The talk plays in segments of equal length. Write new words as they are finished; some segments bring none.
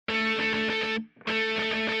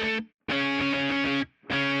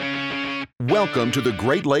Welcome to the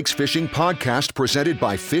Great Lakes Fishing Podcast presented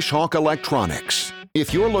by Fishhawk Electronics.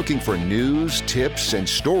 If you're looking for news, tips, and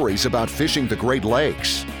stories about fishing the Great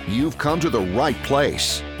Lakes, you've come to the right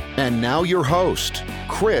place. And now your host,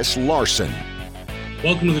 Chris Larson.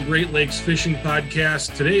 Welcome to the Great Lakes Fishing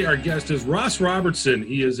Podcast. Today our guest is Ross Robertson.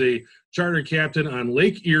 He is a charter captain on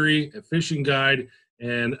Lake Erie, a fishing guide,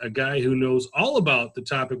 and a guy who knows all about the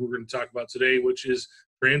topic we're going to talk about today, which is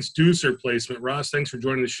transducer placement. Ross, thanks for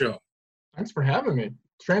joining the show. Thanks for having me.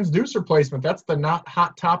 Transducer placement, that's the not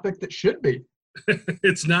hot topic that should be.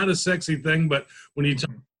 It's not a sexy thing, but when you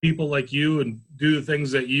talk to people like you and do the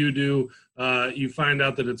things that you do, you find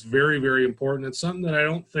out that it's very, very important. It's something that I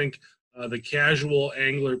don't think the casual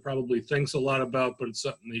angler probably thinks a lot about, but it's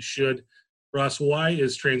something they should. Ross, why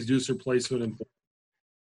is transducer placement important?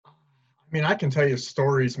 I mean, I can tell you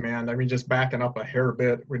stories, man. I mean, just backing up a hair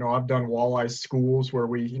bit, I've done walleye schools where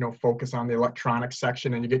we, focus on the electronics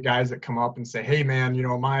section, and you get guys that come up and say, hey, man,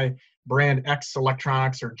 my brand X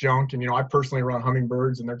electronics are junk. And, I personally run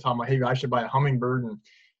Humminbirds, and they're talking about, hey, I should buy a Humminbird.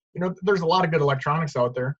 And, there's a lot of good electronics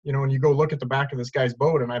out there, and you go look at the back of this guy's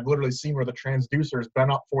boat, and I've literally seen where the transducer has been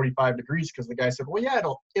up 45 degrees because the guy said, well, yeah,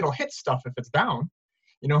 it'll hit stuff if it's down.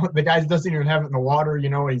 The guy doesn't even have it in the water,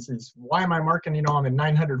 he says, why am I marking, I'm in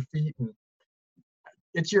 900 feet? And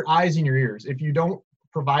it's your eyes and your ears. If you don't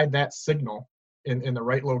provide that signal in the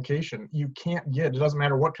right location, you can't it doesn't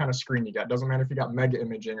matter what kind of screen you got. It doesn't matter if you got mega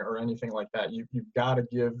imaging or anything like that. You've got to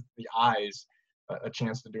give the eyes a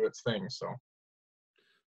chance to do its thing. So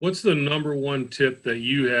what's the number one tip that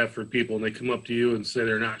you have for people when they come up to you and say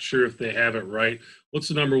they're not sure if they have it right? What's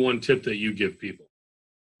the number one tip that you give people?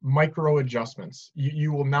 Micro adjustments.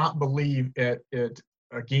 You will not believe it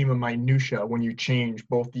a game of minutia when you change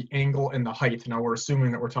both the angle and the height. Now we're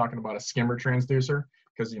assuming that we're talking about a skimmer transducer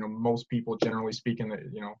because, most people generally speaking that,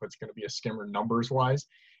 it's going to be a skimmer numbers wise,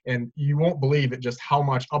 and you won't believe it just how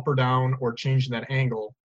much up or down or changing that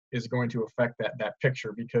angle is going to affect that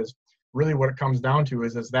picture, because really what it comes down to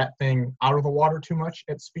is that thing out of the water too much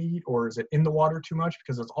at speed, or is it in the water too much?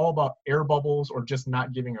 Because it's all about air bubbles or just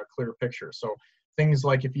not giving a clear picture. So things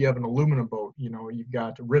like if you have an aluminum boat, you've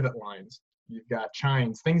got rivet lines, you've got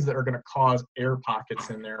chines, things that are going to cause air pockets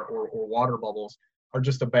in there or water bubbles are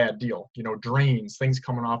just a bad deal. Drains, things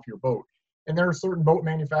coming off your boat. And there are certain boat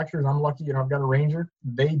manufacturers, I'm lucky, I've got a Ranger,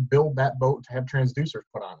 they build that boat to have transducers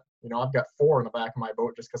put on it. I've got 4 in the back of my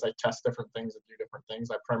boat just because I test different things and do different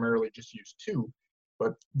things. I primarily just use 2,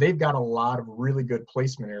 but they've got a lot of really good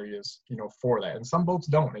placement areas, for that. And some boats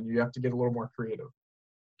don't, and you have to get a little more creative.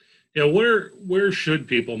 Yeah, where should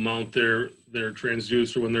people mount their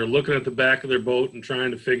transducer when they're looking at the back of their boat and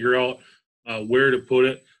trying to figure out where to put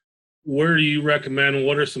it? Where do you recommend?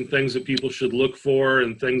 What are some things that people should look for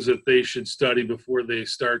and things that they should study before they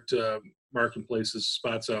start marking places,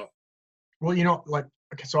 spots out? Well,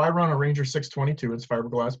 so I run a Ranger 622. It's a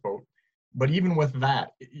fiberglass boat. But even with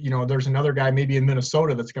that, there's another guy maybe in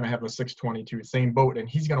Minnesota that's going to have a 622, same boat, and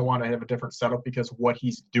he's going to want to have a different setup because of what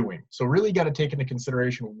he's doing. So really got to take into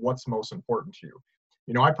consideration what's most important to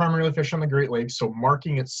you. I primarily fish on the Great Lakes, so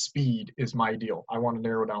marking its speed is my deal. I want to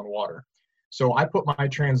narrow down water. So I put my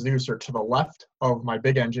transducer to the left of my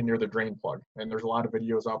big engine near the drain plug. And there's a lot of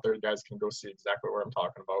videos out there. You guys can go see exactly what I'm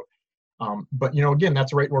talking about. But, again,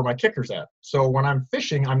 that's right where my kicker's at. So when I'm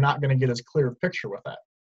fishing, I'm not going to get as clear a picture with that.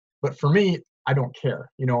 But for me, I don't care,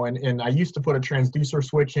 and I used to put a transducer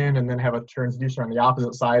switch in and then have a transducer on the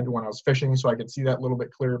opposite side when I was fishing so I could see that little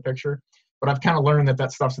bit clearer picture. But I've kind of learned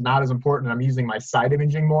that stuff's not as important. I'm using my side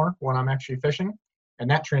imaging more when I'm actually fishing. And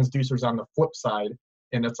that transducer's on the flip side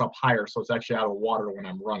and it's up higher. So it's actually out of water when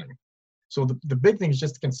I'm running. So the big thing is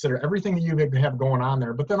just to consider everything that you have going on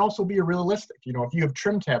there, but then also be realistic. If you have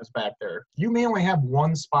trim tabs back there, you may only have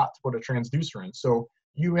one spot to put a transducer in. So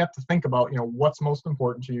you have to think about, what's most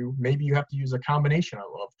important to you. Maybe you have to use a combination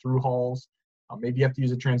of through hauls. Maybe you have to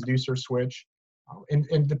use a transducer switch.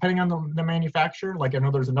 And depending on the manufacturer, like I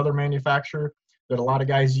know there's another manufacturer that a lot of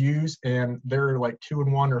guys use, and they're like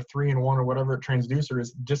 2-in-1 or 3-in-1 or whatever transducer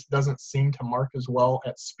is, just doesn't seem to mark as well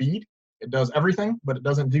at speed. It does everything, but it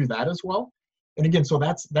doesn't do that as well. And again, so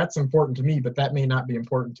that's important to me, but that may not be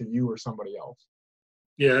important to you or somebody else.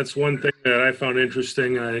 Yeah, that's one thing that I found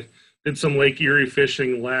interesting. I did some Lake Erie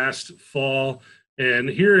fishing last fall, and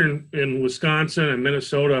here in Wisconsin and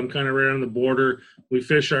Minnesota, I'm kind of right on the border. We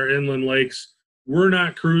fish our inland lakes. We're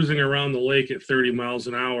not cruising around the lake at 30 miles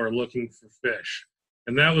an hour looking for fish.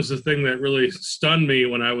 And that was the thing that really stunned me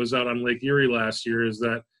when I was out on Lake Erie last year, is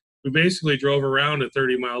that we basically drove around at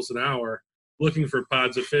 30 miles an hour looking for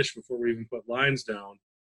pods of fish before we even put lines down.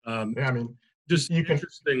 Just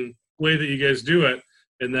interesting way that you guys do it.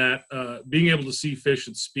 and that being able to see fish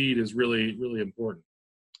at speed is really, really important.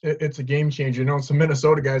 It's a game changer. You know, some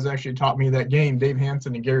Minnesota guys actually taught me that game. Dave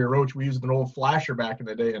Hansen and Gary Roach. We used an old flasher back in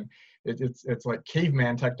the day, and it's like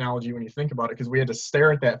caveman technology when you think about it, because we had to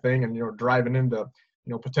stare at that thing and, you know, driving into,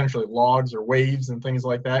 you know, potentially logs or waves and things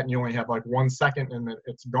like that, and you only have like 1 second and then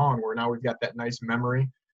it's gone. Where now we've got that nice memory.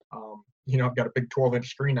 You know, I've got a big 12-inch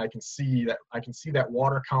screen. I can see that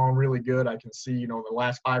water column really good. I can see, you know, the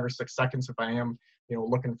last 5 or 6 seconds if I am, you know,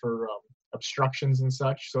 looking for obstructions and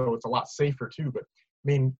such. So it's a lot safer too. But I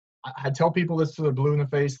mean, I tell people this to the blue in the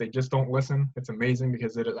face. They just don't listen. It's amazing,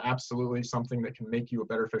 because it is absolutely something that can make you a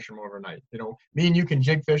better fisherman overnight. You know, me and you can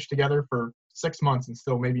jig fish together for 6 months and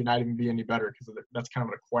still maybe not even be any better, because that's kind of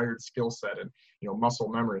an acquired skill set and, you know, muscle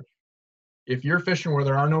memory. If you're fishing where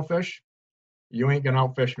there are no fish, you ain't gonna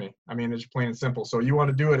outfish me. I mean, it's plain and simple. So you want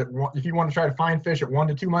to do it if you want to try to find fish at 1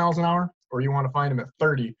 to 2 miles an hour, or you want to find them at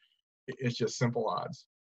 30, it's just simple odds.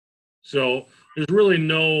 So there's really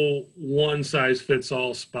no one size fits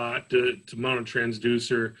all spot to mount a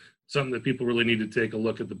transducer. Something that people really need to take a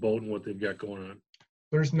look at the boat and what they've got going on.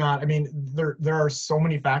 There's not. I mean, there are so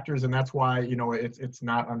many factors, and that's why, you know, it's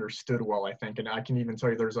not understood well, I think. And I can even tell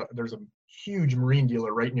you, there's a huge marine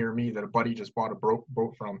dealer right near me that a buddy just bought a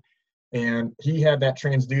boat from, and he had that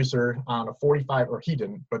transducer on a 45, or he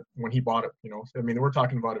didn't, but when he bought it, you know, I mean, we're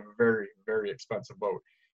talking about a very, very expensive boat,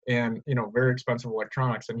 and, you know, very expensive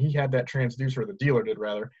electronics, and he had that transducer, the dealer did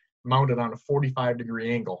rather, mounted on a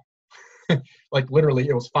 45-degree angle. Like literally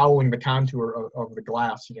it was following the contour of the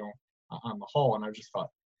glass, you know, on the hull. And I just thought,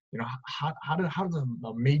 you know, how does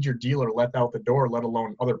a major dealer let out the door, let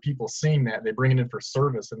alone other people seeing that? They bring it in for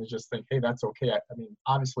service and they just think, hey, that's okay. I mean,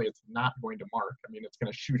 obviously it's not going to mark. I mean, it's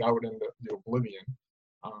going to shoot out into the oblivion.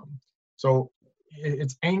 So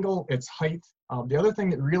it's angle, it's height. The other thing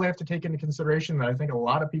that you really have to take into consideration that I think a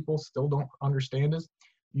lot of people still don't understand is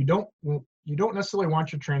you don't necessarily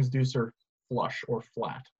want your transducer flush or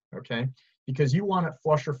flat, okay? Because you want it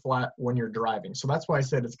flush or flat when you're driving. So that's why I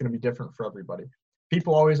said it's going to be different for everybody.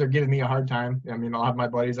 People always are giving me a hard time. I mean, I'll have my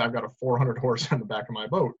buddies, I've got a 400 horse on the back of my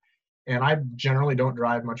boat, and I generally don't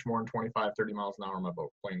drive much more than 25, 30 miles an hour on my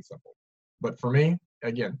boat, plain and simple. But for me,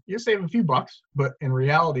 again, you save a few bucks, but in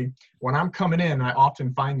reality, when I'm coming in, I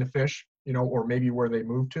often find the fish, you know, or maybe where they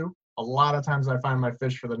move to. A lot of times I find my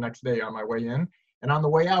fish for the next day on my way in. And on the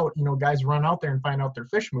way out, you know, guys run out there and find out their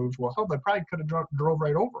fish moved. Well, hell, they probably could have drove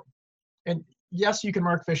right over them. And yes, you can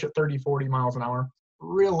mark fish at 30, 40 miles an hour.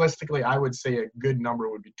 Realistically, I would say a good number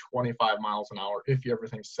would be 25 miles an hour if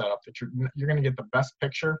everything's set up that you're going to get the best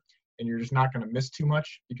picture, and you're just not going to miss too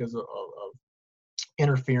much because of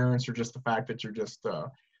interference, or just the fact that you're just,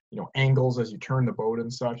 you know, angles as you turn the boat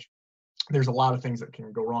and such. There's a lot of things that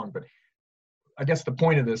can go wrong. But I guess the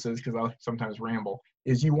point of this is, because I sometimes ramble,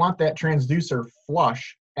 is you want that transducer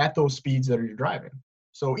flush at those speeds that you're driving.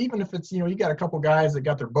 So even if it's, you know, you got a couple guys that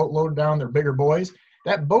got their boat loaded down, they're bigger boys,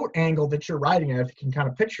 that boat angle that you're riding at, if you can kind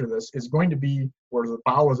of picture this, is going to be where the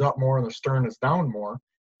bow is up more and the stern is down more.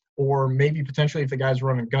 Or maybe potentially if the guy's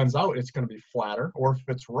running guns out, it's going to be flatter. Or if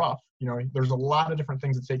it's rough, you know, there's a lot of different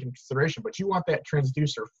things to take into consideration. But you want that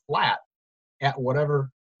transducer flat at whatever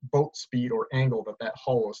boat speed or angle that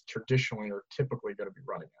hull is traditionally or typically going to be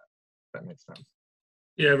running at. If that makes sense.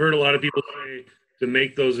 Yeah, I've heard a lot of people say to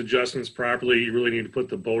make those adjustments properly, you really need to put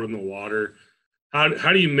the boat in the water. How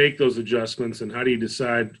do you make those adjustments, and how do you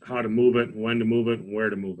decide how to move it, when to move it, and where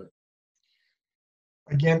to move it?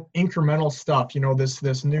 Again, incremental stuff. You know,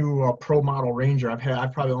 this new Pro Model Ranger,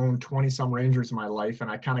 I've probably owned 20 some Rangers in my life,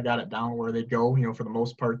 and I kind of got it down where they go. You know, for the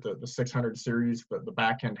most part, the 600 series, the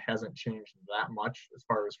back end hasn't changed that much as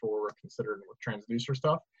far as for what we're considering with transducer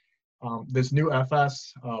stuff. This new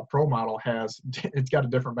FS Pro model it's got a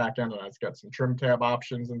different back end, and it's got some trim tab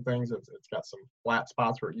options and things. It's got some flat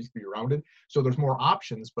spots where it used to be rounded. So there's more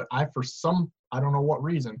options, but I don't know what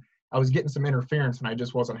reason, I was getting some interference and I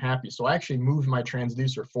just wasn't happy. So I actually moved my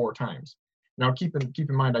transducer 4 times. Now keep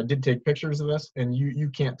in mind, I did take pictures of this, and you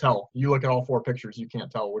can't tell. You look at all 4 pictures, you can't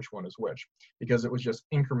tell which one is which, because it was just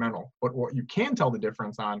incremental. But what you can tell the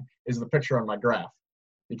difference on is the picture on my graph.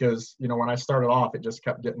 Because, you know, when I started off, it just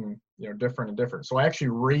kept getting, you know, different and different. So I actually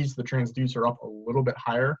raised the transducer up a little bit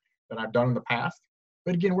higher than I've done in the past.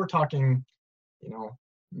 But again, we're talking, you know,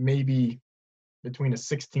 maybe between a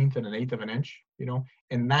 16th and an 1/8 of an inch, you know,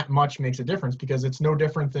 and that much makes a difference, because it's no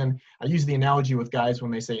different than, I use the analogy with guys when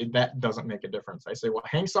they say that doesn't make a difference. I say, well,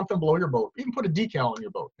 hang something below your boat, even put a decal on your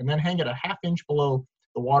boat, and then hang it a 1/2 inch below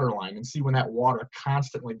the water line, and see when that water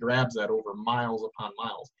constantly grabs that over miles upon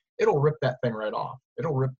miles. It'll rip that thing right off.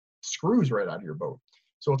 It'll rip screws right out of your boat.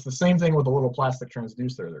 So it's the same thing with a little plastic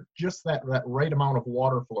transducer. They're just that right amount of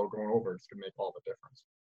water flow going over, it's going to make all the difference.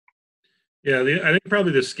 Yeah, I think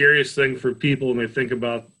probably the scariest thing for people when they think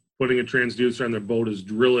about putting a transducer on their boat is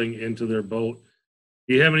drilling into their boat.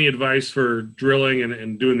 Do you have any advice for drilling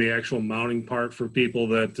and doing the actual mounting part for people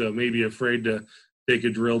that may be afraid to take a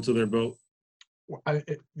drill to their boat?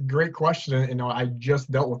 Great question. And, I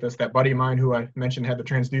just dealt with this. That buddy of mine who I mentioned had the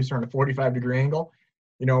transducer on a 45-degree angle.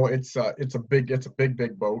 It's a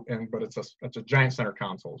big boat, but it's a giant center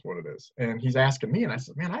console is what it is. And he's asking me, and I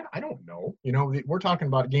said, man, I don't know. We're talking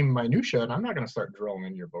about a game of minutia, and I'm not going to start drilling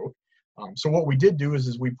in your boat. So what we did do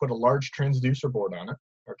is we put a large transducer board on it,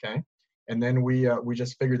 okay, and then we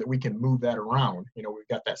just figured that we can move that around. We've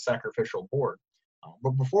got that sacrificial board.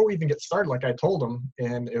 But before we even get started, like I told him,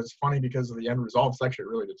 and it was funny because of the end result. It's actually a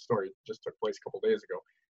really good story. It just took place a couple days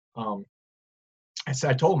ago.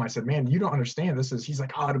 I told him, I said, man, you don't understand. He's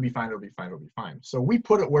like, oh, it'll be fine. So we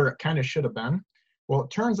put it where it kind of should have been. Well,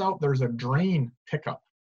 it turns out there's a drain pickup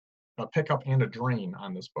and a drain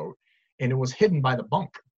on this boat, and it was hidden by the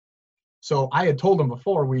bunk. So I had told him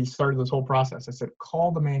before we started this whole process, I said,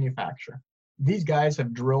 call the manufacturer. These guys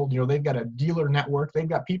have drilled, they've got a dealer network. They've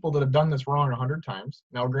got people that have done this wrong 100 times.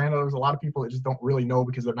 Now, granted, there's a lot of people that just don't really know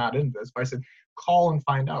because they're not into this. But I said, call and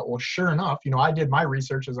find out. Well, sure enough, I did my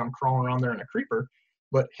research as I'm crawling around there in a creeper,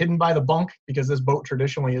 but hidden by the bunk because this boat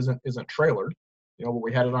traditionally isn't trailered. But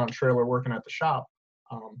we had it on a trailer working at the shop.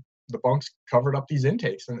 The bunks covered up these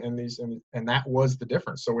intakes and that was the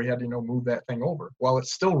difference. So we had to, move that thing over. Well,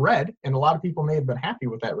 it's still red, and a lot of people may have been happy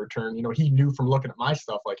with that return. He knew from looking at my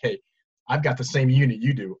stuff, like, hey, I've got the same unit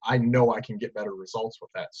you do. I know I can get better results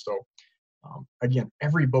with that. So again,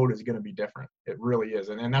 every boat is going to be different. It really is.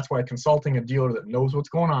 And that's why consulting a dealer that knows what's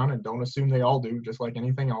going on, and don't assume they all do, just like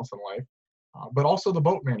anything else in life, but also the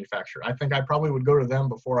boat manufacturer. I think I probably would go to them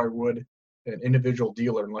before I would an individual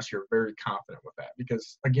dealer unless you're very confident with that.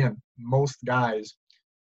 Because again, most guys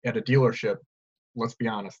at a dealership, let's be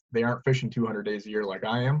honest, they aren't fishing 200 days a year like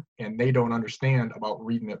I am, and they don't understand about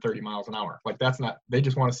reading at 30 miles an hour. Like they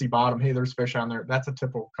just want to see bottom. Hey, there's fish on there. That's a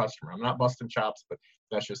typical customer. I'm not busting chops, but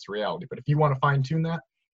that's just the reality. But if you want to fine tune that,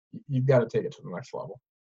 you've got to take it to the next level.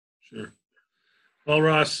 Sure. Well,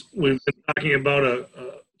 Ross, we've been talking about a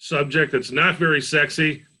subject that's not very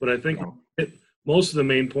sexy, but I think we hit most of the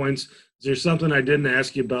main points. Is there something I didn't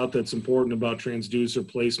ask you about that's important about transducer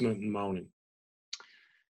placement and mounting?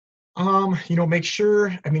 Make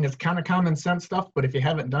sure, it's kind of common sense stuff, but if you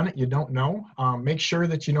haven't done it, you don't know. Make sure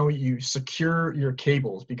that, you secure your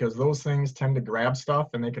cables, because those things tend to grab stuff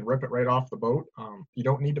and they can rip it right off the boat. You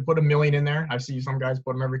don't need to put 1,000,000 in there. I see some guys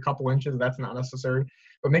put them every couple inches. That's not necessary,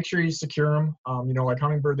 but make sure you secure them. Like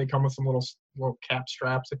Humminbird, they come with some little cap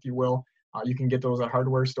straps, if you will. You can get those at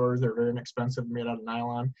hardware stores. They're very inexpensive, made out of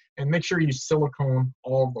nylon. And make sure you silicone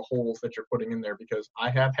all of the holes that you're putting in there, because I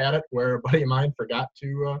have had it where a buddy of mine forgot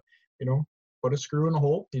to, put a screw in the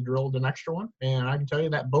hole. He drilled an extra one. And I can tell you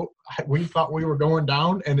that boat, we thought we were going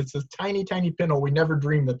down, and it's this tiny, tiny pinhole. We never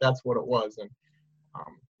dreamed that that's what it was. And,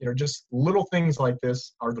 just little things like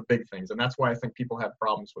this are the big things. And that's why I think people have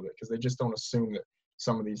problems with it, because they just don't assume that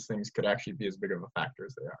some of these things could actually be as big of a factor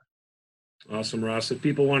as they are. Awesome, Ross. If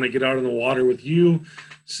people want to get out on the water with you,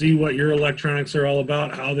 see what your electronics are all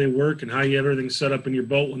about, how they work, and how you have everything set up in your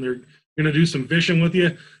boat when they're going to do some fishing with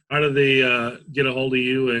you, how do they get a hold of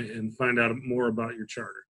you and find out more about your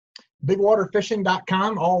charter?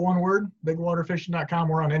 Bigwaterfishing.com, all one word, bigwaterfishing.com.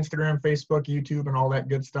 We're on Instagram, Facebook, YouTube, and all that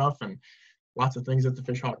good stuff, and lots of things at the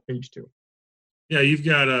Fish Hawk page too. Yeah, you've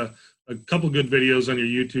got a couple good videos on your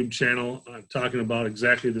YouTube channel talking about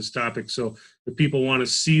exactly this topic. So if people want to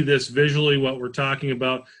see this visually, what we're talking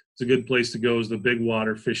about, it's a good place to go, is the Big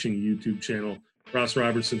Water Fishing YouTube channel. Ross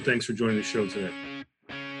Robertson, thanks for joining the show today.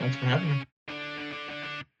 Thanks for having me.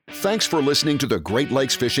 Thanks for listening to the Great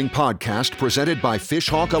Lakes Fishing Podcast presented by Fish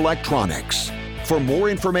Hawk Electronics. For more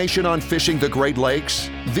information on fishing the Great Lakes,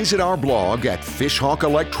 visit our blog at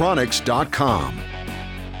fishhawkelectronics.com.